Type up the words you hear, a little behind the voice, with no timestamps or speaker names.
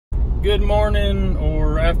Good morning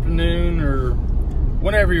or afternoon or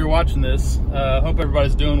whenever you're watching this. Hope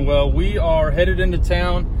everybody's doing well. We are headed into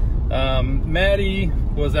town. Maddie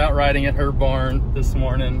was out riding at her barn this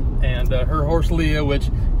morning, and her horse Leah, which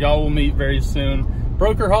y'all will meet very soon,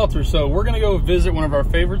 broke her halter. So we're gonna go visit one of our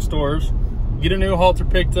favorite stores, get a new halter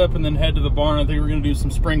picked up, and then head to the barn. I think we're gonna do some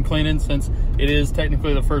spring cleaning since it is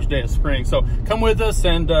technically the first day of spring. So come with us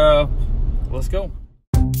and let's go.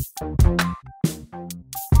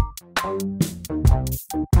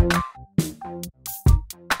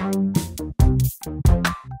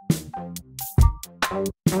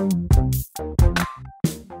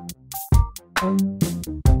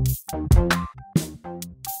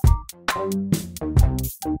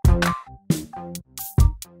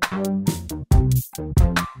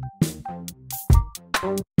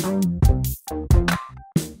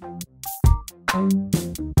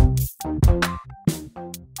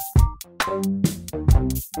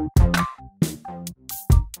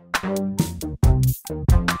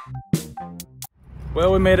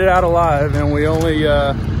 Well, we made it out alive, and we only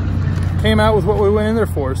came out with what we went in there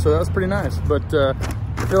for, so that's pretty nice. But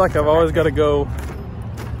I feel like I've always got to go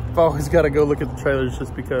look at the trailers,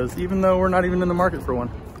 just because, even though we're not even in the market for one.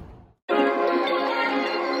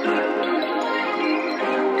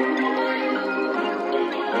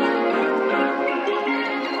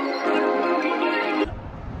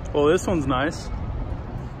 Well, this one's nice.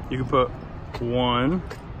 You can put 1,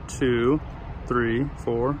 2, 3,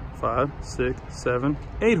 4, 5, 6, 7,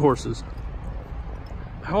 8 horses.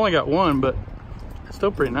 I only got one, but it's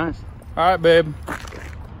still pretty nice. All right, babe.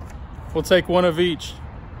 We'll take one of each.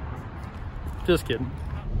 Just kidding.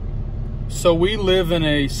 So we live in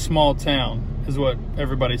a small town, is what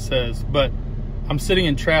everybody says, but I'm sitting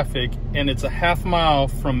in traffic and it's a half mile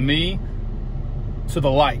from me to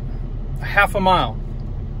the light. A half a mile.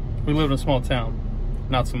 We live in a small town.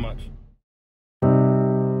 Not so much.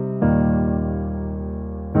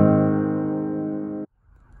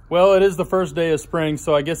 Well, it is the first day of spring,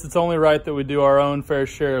 so I guess it's only right that we do our own fair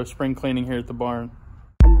share of spring cleaning here at the barn.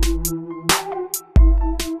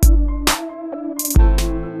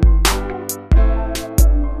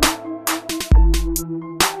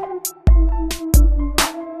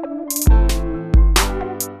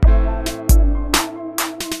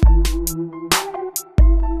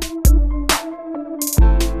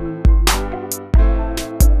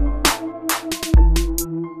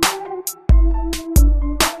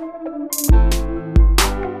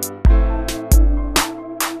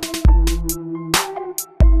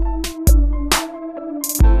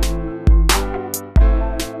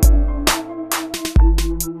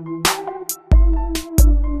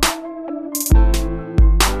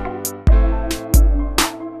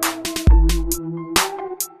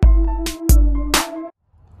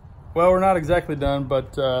 Well, we're not exactly done,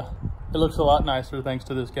 but it looks a lot nicer thanks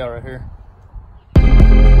to this gal right here.